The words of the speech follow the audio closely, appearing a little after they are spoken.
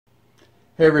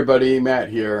Hey everybody, Matt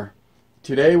here.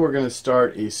 Today we're going to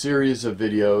start a series of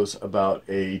videos about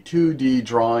a 2D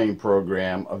drawing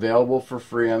program available for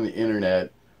free on the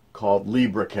internet called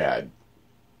LibreCAD.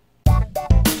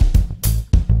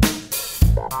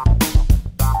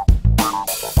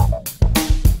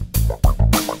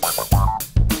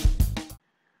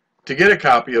 To get a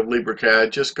copy of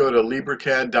LibreCAD, just go to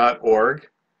LibreCAD.org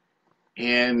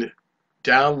and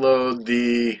download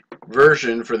the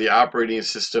version for the operating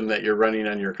system that you're running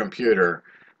on your computer.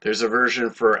 There's a version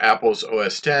for Apple's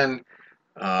OS X,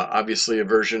 obviously a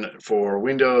version for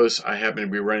Windows. I happen to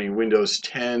be running Windows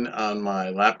 10 on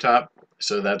my laptop,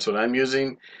 so that's what I'm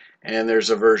using. And there's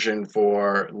a version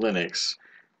for Linux.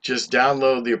 Just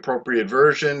download the appropriate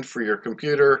version for your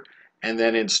computer and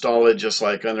then install it just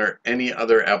like under any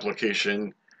other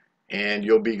application, and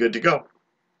you'll be good to go.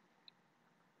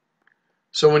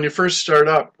 So when you first start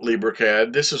up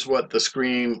LibreCAD, this is what the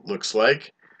screen looks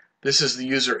like. This is the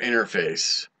user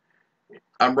interface.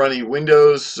 I'm running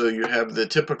Windows, so you have the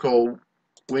typical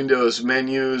Windows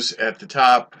menus at the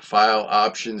top: File,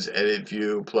 Options, Edit,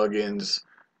 View, Plugins,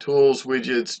 Tools,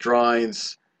 Widgets,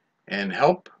 Drawings, and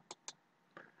Help.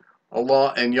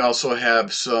 And you also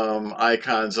have some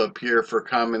icons up here for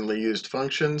commonly used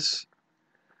functions.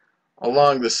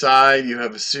 Along the side, you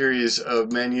have a series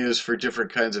of menus for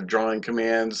different kinds of drawing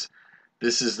commands.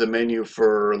 This is the menu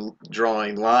for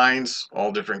drawing lines,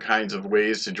 all different kinds of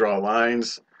ways to draw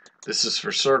lines. This is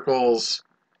for circles,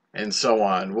 and so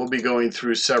on. We'll be going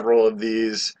through several of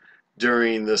these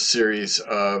during this series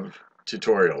of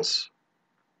tutorials.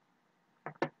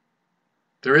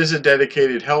 There is a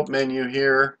dedicated help menu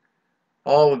here.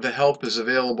 All of the help is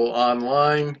available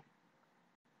online.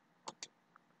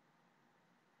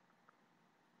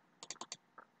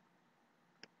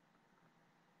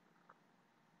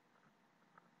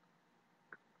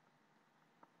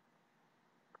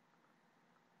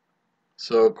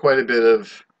 So quite a bit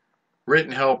of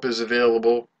written help is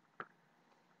available.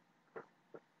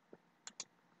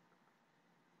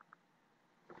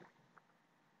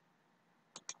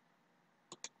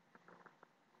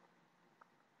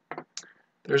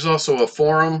 There's also a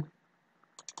forum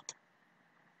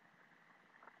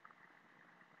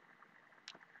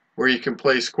where you can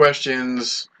place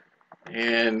questions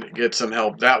and get some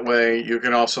help that way. You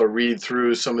can also read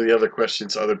through some of the other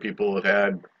questions other people have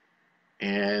had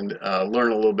and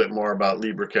learn a little bit more about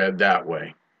LibreCAD that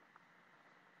way.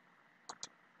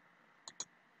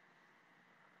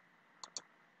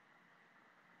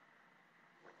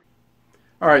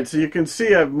 Alright, so you can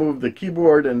see I've moved the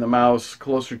keyboard and the mouse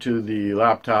closer to the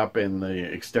laptop and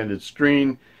the extended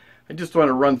screen. I just want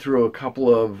to run through a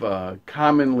couple of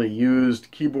commonly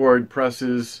used keyboard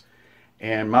presses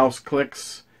and mouse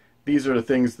clicks. These are the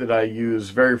things that I use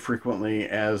very frequently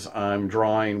as I'm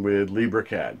drawing with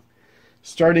LibreCAD.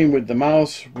 Starting with the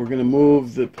mouse, we're going to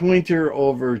move the pointer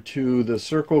over to the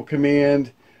circle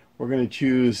command. We're going to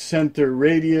choose center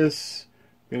radius.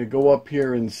 I'm going to go up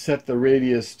here and set the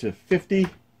radius to 50.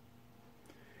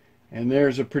 And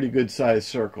there's a pretty good sized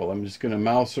circle. I'm just going to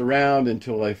mouse around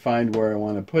until I find where I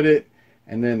want to put it,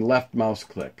 and then left mouse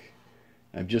click.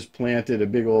 I've just planted a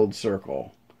big old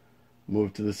circle.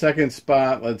 Move to the second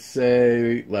spot, let's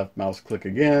say, left mouse click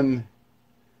again.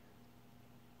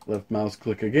 Left mouse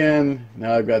click again.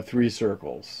 Now I've got 3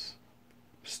 circles.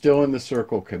 Still in the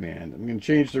circle command. I'm going to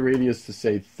change the radius to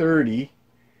say 30.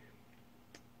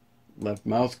 Left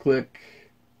mouse click.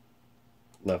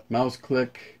 Left mouse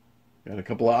click. Got a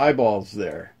couple of eyeballs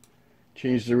there.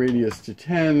 Change the radius to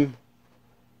 10.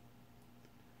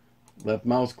 Left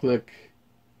mouse click.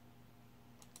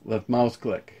 Left mouse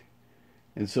click.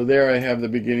 And so there I have the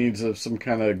beginnings of some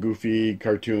kind of goofy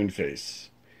cartoon face.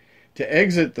 To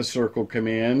exit the circle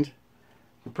command,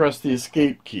 you press the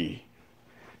escape key.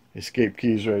 Escape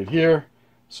key is right here.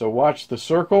 So watch the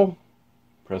circle,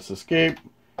 press escape.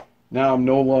 Now I'm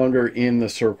no longer in the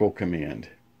circle command.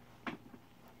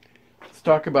 Let's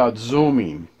talk about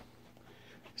zooming.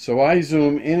 So I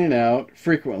zoom in and out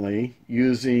frequently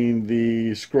using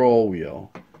the scroll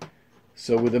wheel.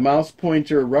 So with the mouse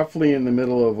pointer roughly in the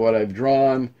middle of what I've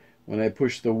drawn, when I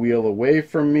push the wheel away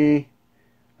from me,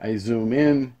 I zoom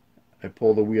in. I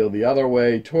pull the wheel the other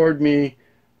way toward me,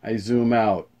 I zoom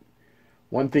out.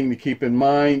 One thing to keep in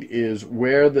mind is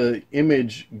where the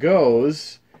image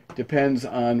goes depends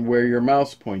on where your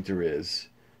mouse pointer is.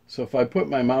 So if I put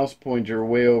my mouse pointer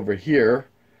way over here,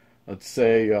 let's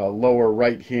say lower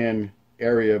right hand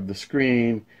area of the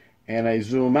screen, and I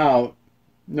zoom out,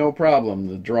 no problem,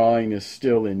 the drawing is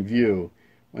still in view.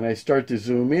 When I start to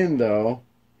zoom in though,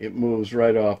 it moves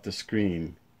right off the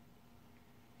screen.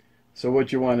 So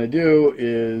what you want to do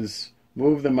is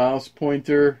move the mouse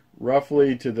pointer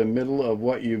roughly to the middle of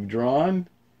what you've drawn.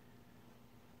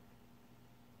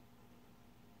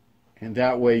 And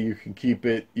that way you can keep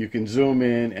it, you can zoom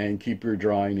in and keep your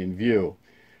drawing in view.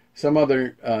 Some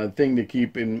other thing to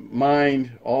keep in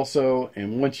mind also,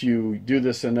 and once you do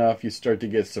this enough, you start to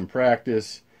get some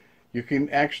practice, you can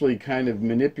actually kind of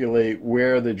manipulate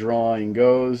where the drawing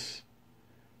goes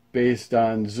based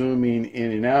on zooming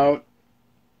in and out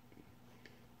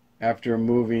after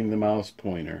moving the mouse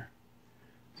pointer.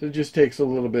 So it just takes a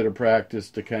little bit of practice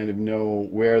to kind of know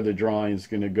where the drawing is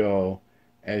going to go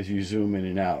as you zoom in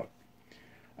and out.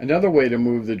 Another way to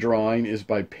move the drawing is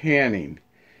by panning.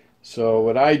 So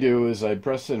what I do is I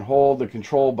press and hold the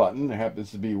control button. There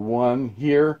happens to be one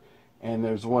here and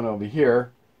there's one over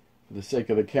here. For the sake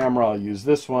of the camera, I'll use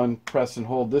this one. Press and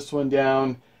hold this one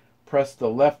down. Press the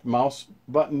left mouse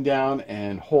button down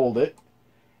and hold it.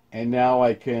 And now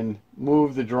I can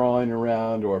move the drawing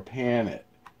around or pan it.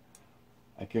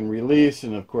 I can release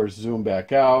and of course zoom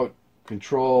back out.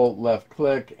 Control left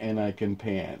click and I can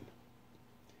pan.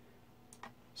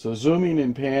 So zooming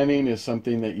and panning is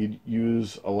something that you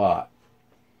use a lot.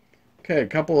 Okay, a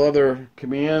couple other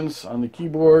commands on the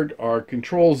keyboard are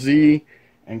Control Z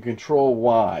and Control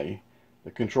Y.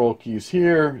 The Control key's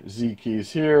here, Z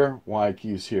key's here, Y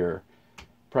key's here.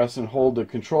 Press and hold the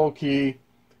Control key,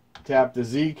 tap the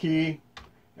Z key.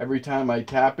 Every time I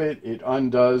tap it, it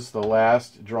undoes the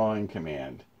last drawing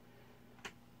command.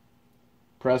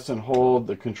 Press and hold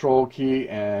the Control key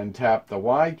and tap the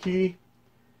Y key.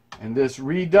 And this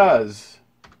redoes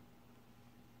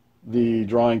the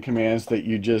drawing commands that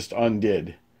you just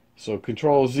undid. So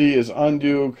Control Z is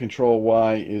undo, Control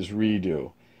Y is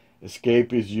redo.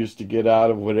 Escape is used to get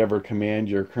out of whatever command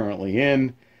you're currently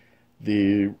in.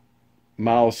 The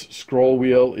mouse scroll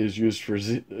wheel is used for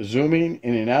zooming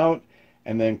in and out.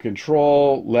 And then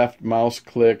Control left mouse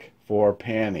click for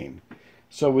panning.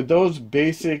 So with those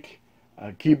basic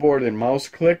keyboard and mouse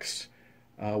clicks,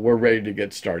 we're ready to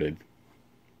get started.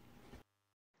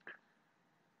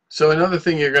 So another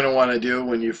thing you're going to want to do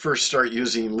when you first start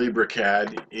using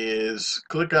LibreCAD is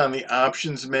click on the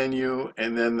Options menu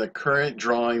and then the Current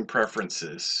Drawing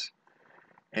Preferences.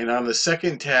 And on the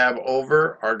second tab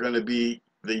over are going to be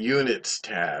the Units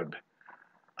tab.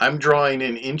 I'm drawing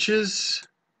in inches,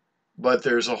 but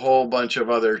there's a whole bunch of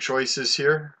other choices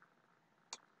here.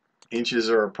 Inches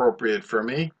are appropriate for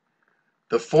me.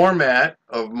 The format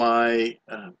of my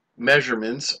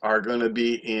measurements are going to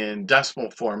be in decimal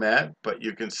format, but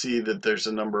you can see that there's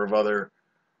a number of other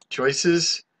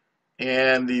choices.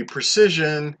 And the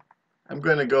precision, I'm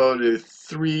going to go to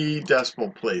 3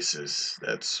 decimal places.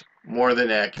 That's more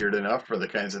than accurate enough for the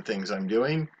kinds of things I'm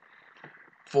doing.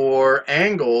 For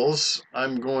angles,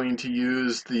 I'm going to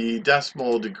use the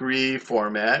decimal degree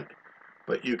format,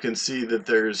 but you can see that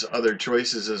there's other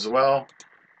choices as well.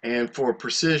 And for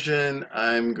precision,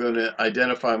 I'm going to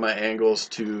identify my angles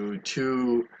to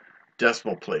 2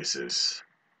 decimal places.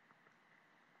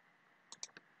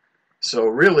 So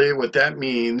really what that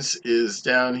means is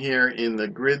down here in the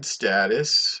grid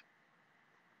status,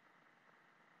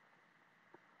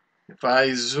 if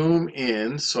I zoom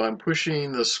in, so I'm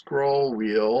pushing the scroll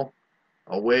wheel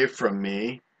away from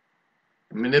me,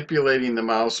 manipulating the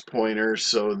mouse pointer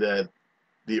so that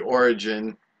the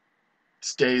origin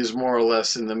stays more or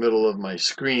less in the middle of my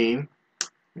screen.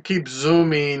 I keep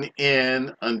zooming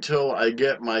in until I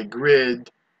get my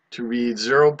grid to read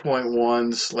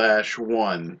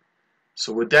 0.1/1.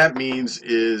 So what that means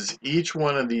is each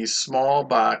one of these small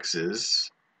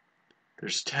boxes,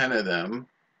 there's 10 of them,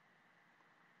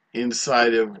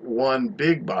 inside of one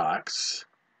big box.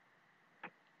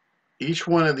 Each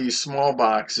one of these small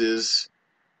boxes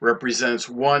represents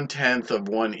 1/10 of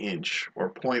 1 inch, or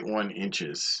 0.1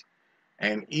 inches.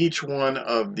 And each one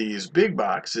of these big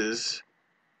boxes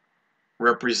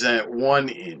represent 1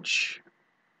 inch.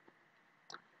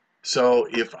 So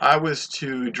if I was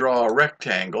to draw a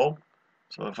rectangle,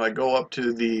 so if I go up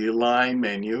to the line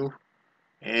menu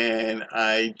and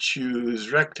I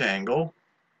choose rectangle,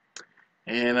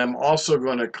 and I'm also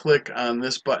going to click on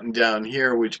this button down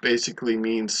here, which basically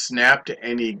means snap to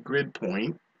any grid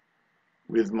point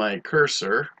with my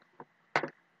cursor.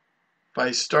 If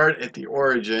I start at the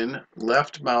origin,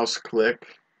 left mouse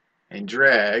click and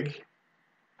drag,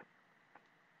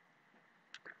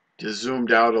 just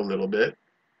zoomed out a little bit.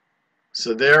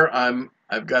 So there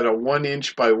I've got a 1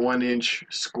 inch by 1 inch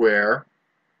square.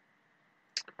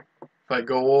 If I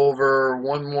go over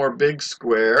one more big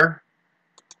square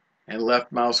and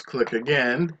left mouse click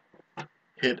again,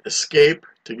 hit escape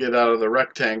to get out of the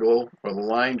rectangle or the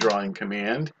line drawing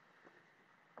command.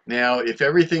 Now if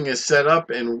everything is set up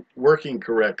and working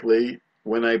correctly,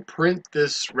 when I print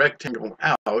this rectangle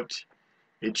out,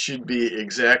 it should be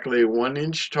exactly 1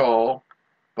 inch tall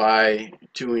by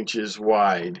 2 inches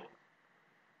wide.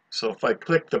 So if I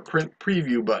click the print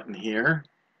preview button here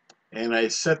and I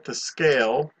set the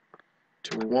scale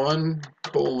to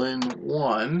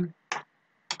 1:1,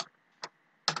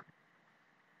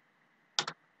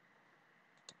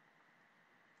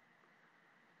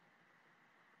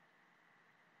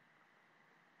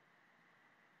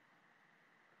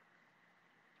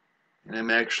 and I'm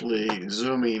actually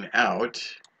zooming out,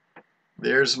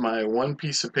 there's my one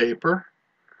piece of paper,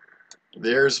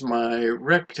 there's my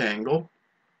rectangle.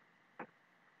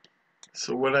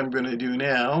 So what I'm going to do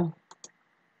now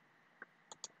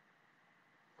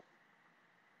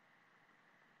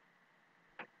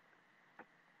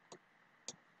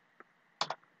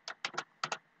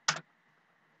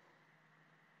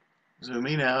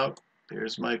zooming out,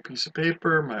 there's my piece of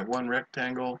paper, my one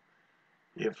rectangle.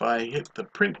 If I hit the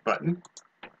print button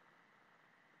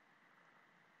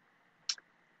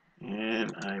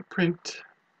and I print,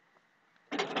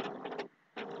 you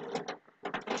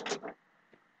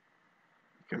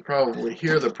can probably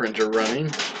hear the printer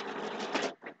running.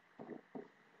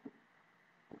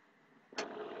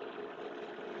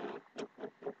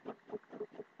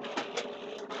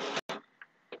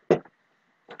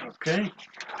 Okay,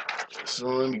 so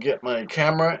let me get my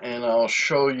camera and I'll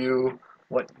show you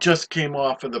what just came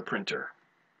off of the printer.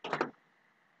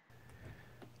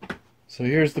 So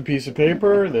here's the piece of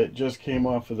paper that just came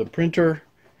off of the printer.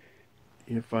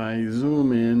 If I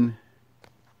zoom in,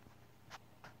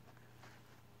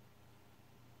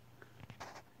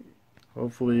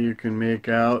 hopefully you can make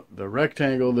out the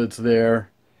rectangle that's there.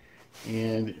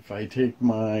 And if I take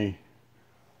my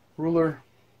ruler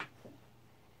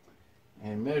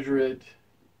and measure it,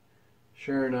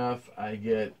 sure enough, I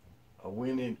get a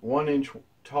 1 inch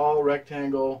tall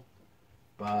rectangle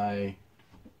by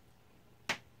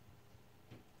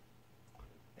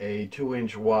a 2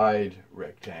 inch wide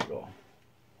rectangle.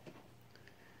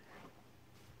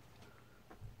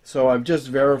 So I've just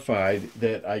verified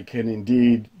that I can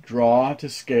indeed draw to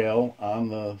scale on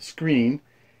the screen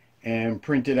and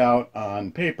print it out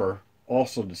on paper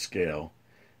also to scale.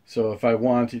 So if I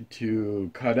wanted to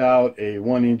cut out a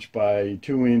 1 inch by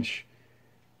 2 inch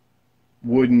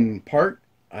wooden part,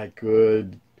 I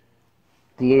could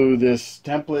glue this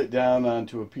template down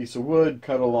onto a piece of wood,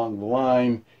 cut along the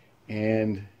line,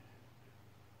 and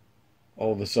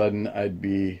all of a sudden I'd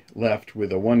be left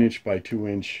with a 1 inch by 2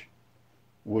 inch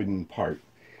wooden part.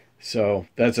 So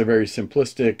that's a very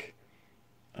simplistic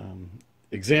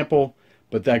example,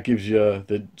 but that gives you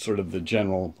the sort of the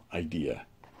general idea.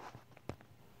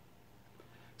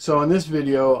 So in this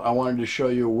video I wanted to show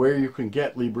you where you can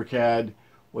get LibreCAD,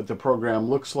 what the program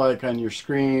looks like on your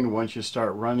screen once you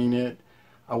start running it.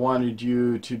 I wanted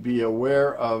you to be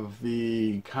aware of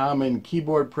the common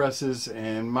keyboard presses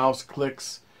and mouse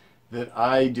clicks that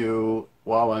I do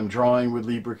while I'm drawing with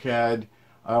LibreCAD.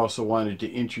 I also wanted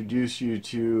to introduce you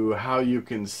to how you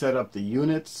can set up the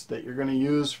units that you're going to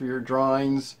use for your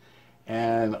drawings,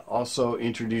 and also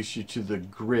introduce you to the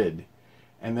grid.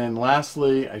 And then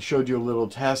lastly, I showed you a little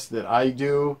test that I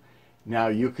do. Now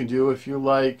you can do if you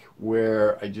like,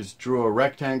 where I just drew a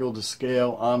rectangle to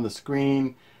scale on the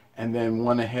screen and then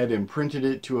went ahead and printed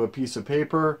it to a piece of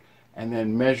paper and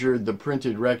then measured the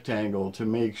printed rectangle to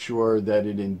make sure that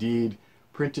it indeed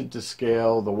printed to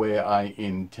scale the way I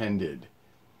intended.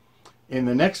 In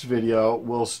the next video,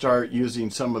 we'll start using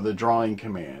some of the drawing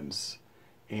commands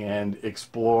and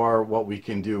explore what we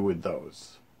can do with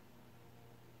those.